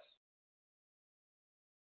choice.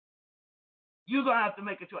 You're going to have to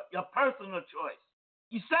make a choice, your personal choice.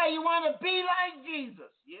 You say you want to be like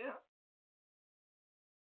Jesus. Yeah.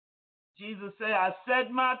 Jesus said, I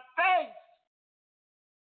set my face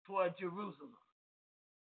toward Jerusalem.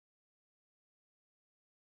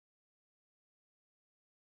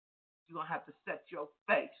 You're going to have to set your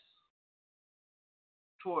face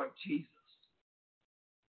toward Jesus.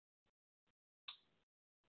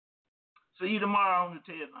 See you tomorrow on the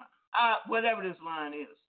TED line. Whatever this line is.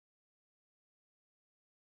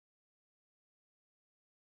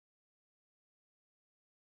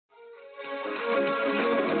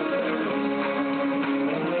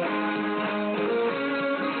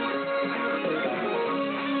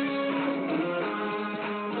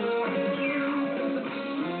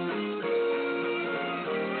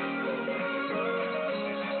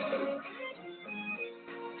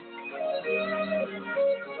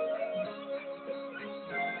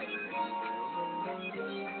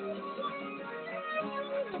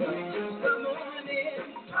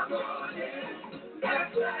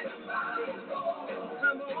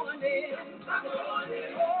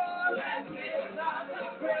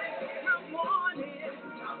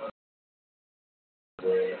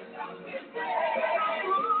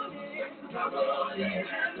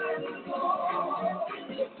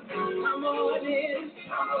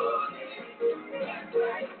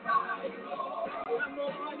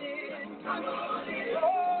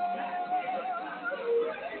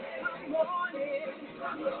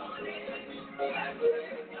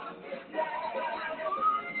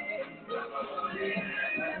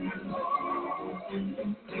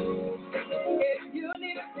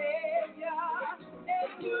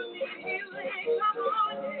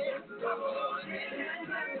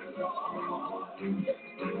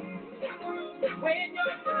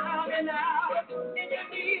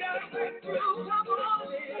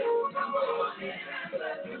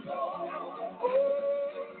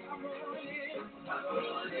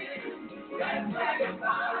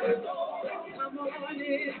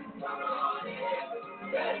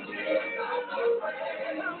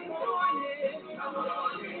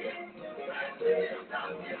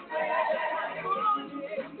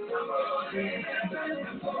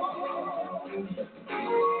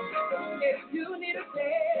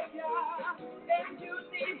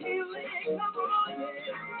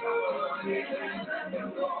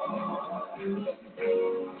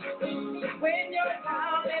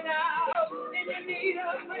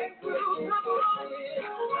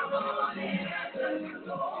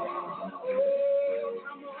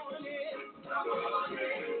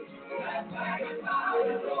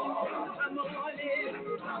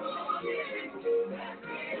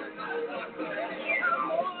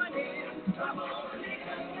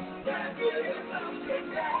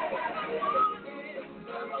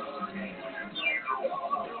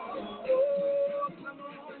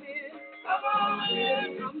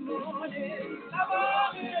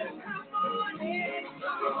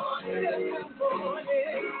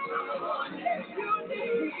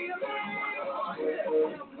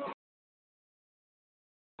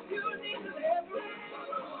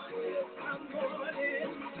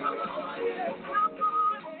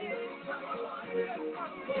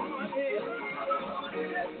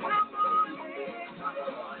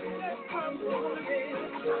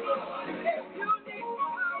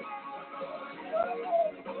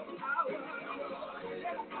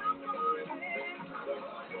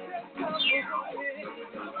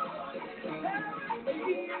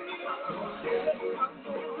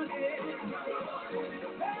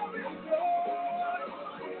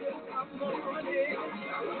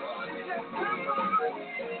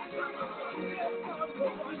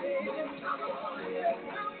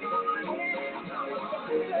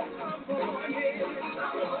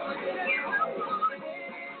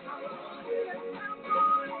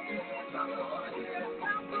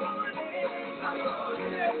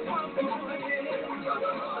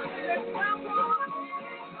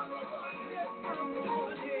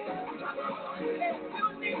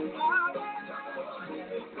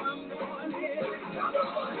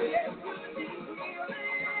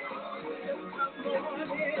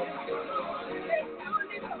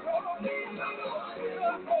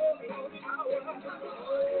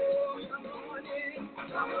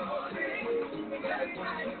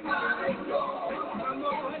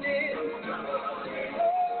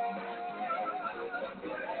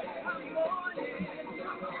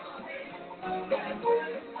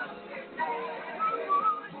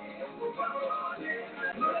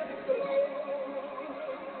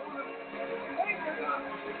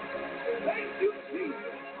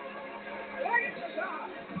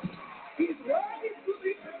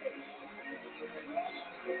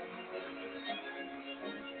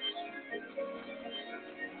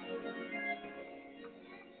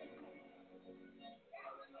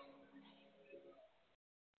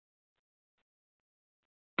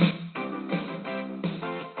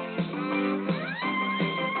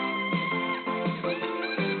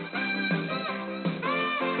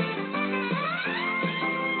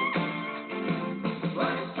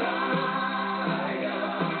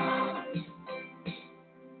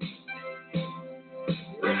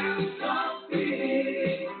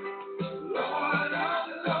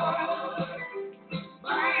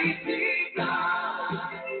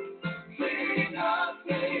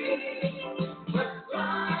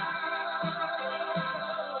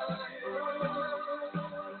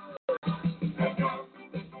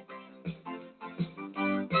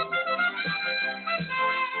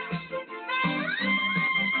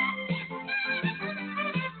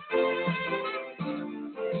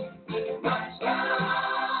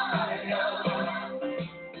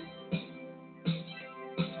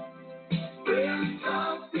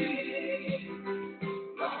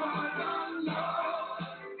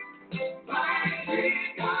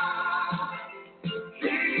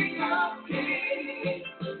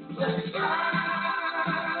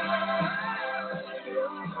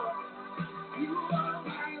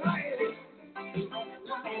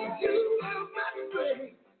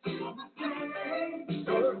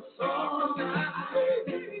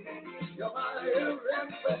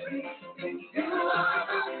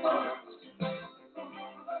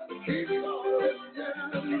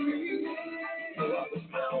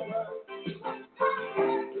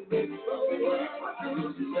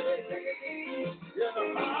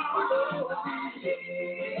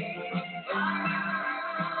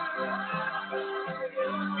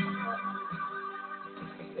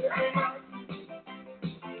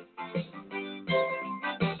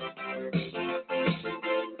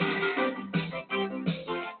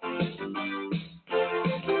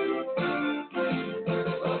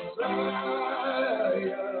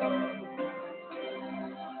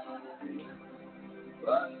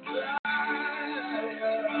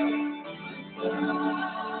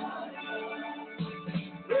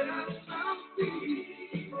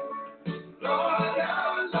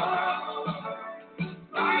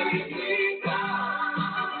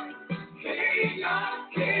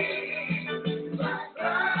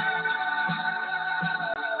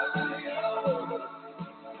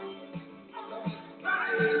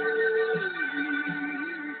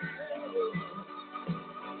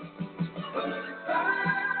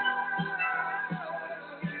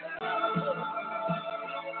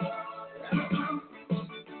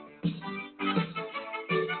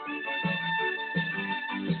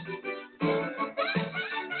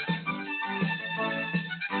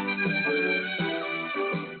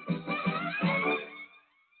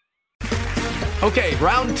 Okay,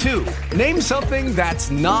 round two. Name something that's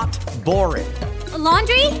not boring. A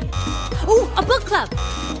laundry? Ooh, a book club.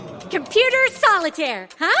 Computer solitaire,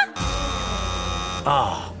 huh?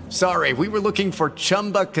 Ah, oh, sorry, we were looking for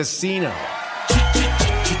Chumba Casino.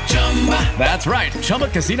 That's right,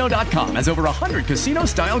 ChumbaCasino.com has over 100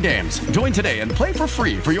 casino-style games. Join today and play for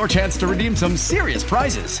free for your chance to redeem some serious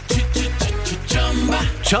prizes.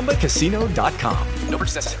 ChumbaCasino.com. No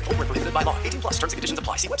purchase necessary. Void where prohibited by law. 18+. Terms and conditions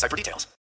apply. See website for details.